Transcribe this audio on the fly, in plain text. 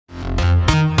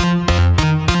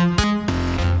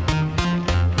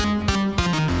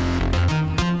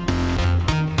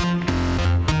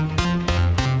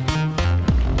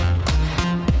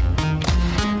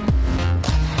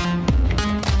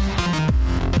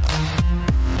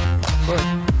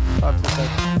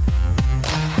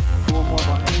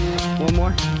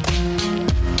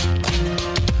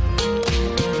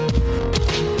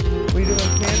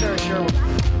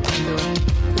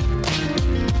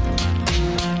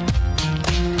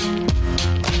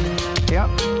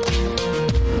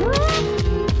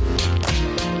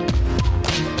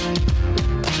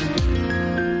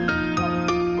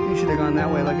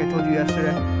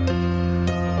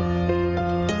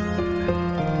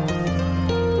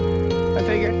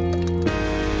figured.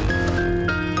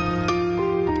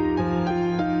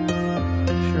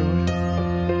 Sherwood.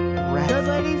 Good,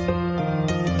 ladies?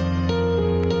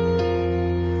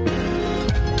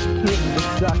 This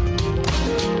sucks.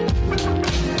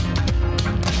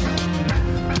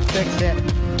 Fixed it.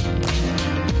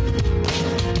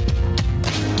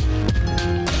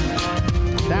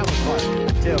 That was hard,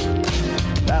 too.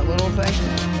 That little thing.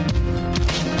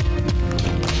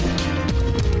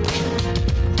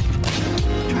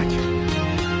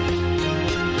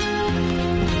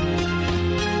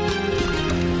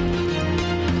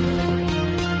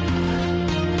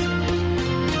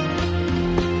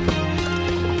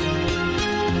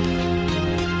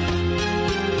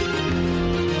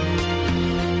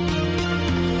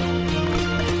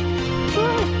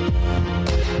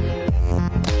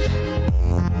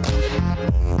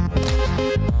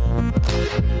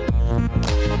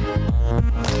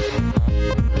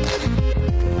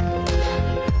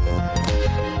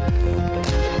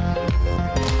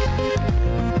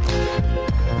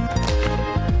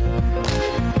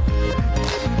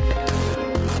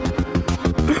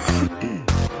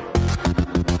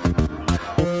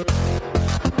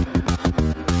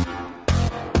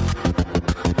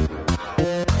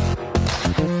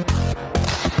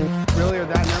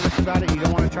 About it, you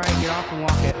don't want to try and get off and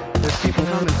walk it. There's people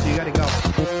coming, so you gotta go.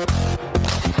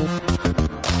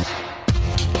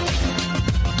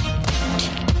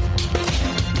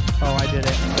 Oh, I did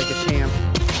it like a champ.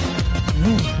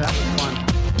 That was fun.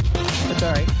 That's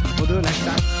alright. We'll do it next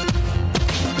time.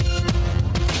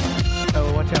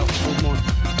 Oh, watch out. Move more.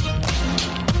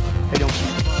 Hey, don't.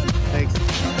 Thanks.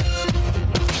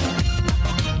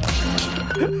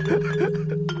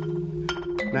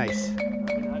 Nice.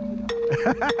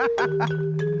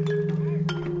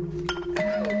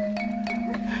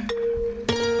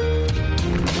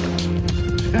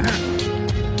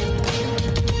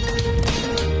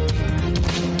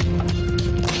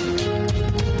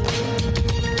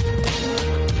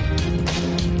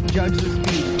 Judge the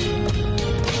speed.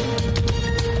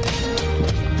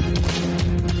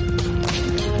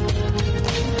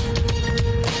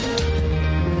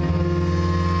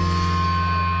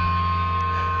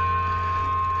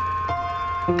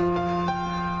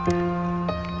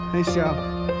 Nice job.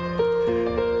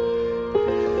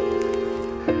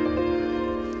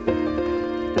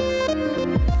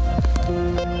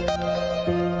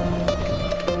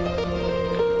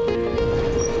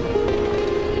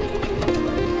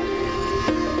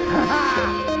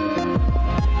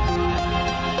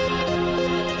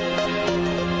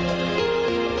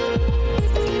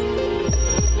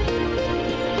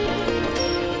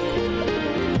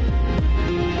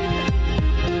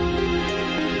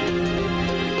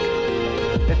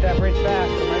 Hit that bridge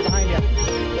fast. I'm right behind you.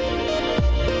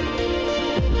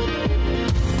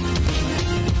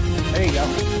 There you go.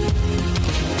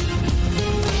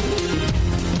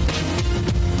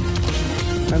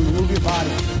 Remember, move your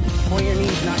body. Point your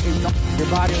knees, not your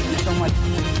body will do so much.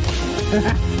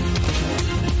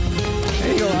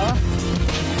 There you go, Ella.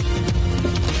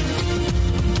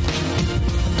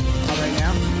 All right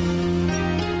now.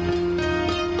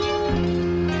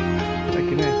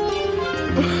 Like an egg.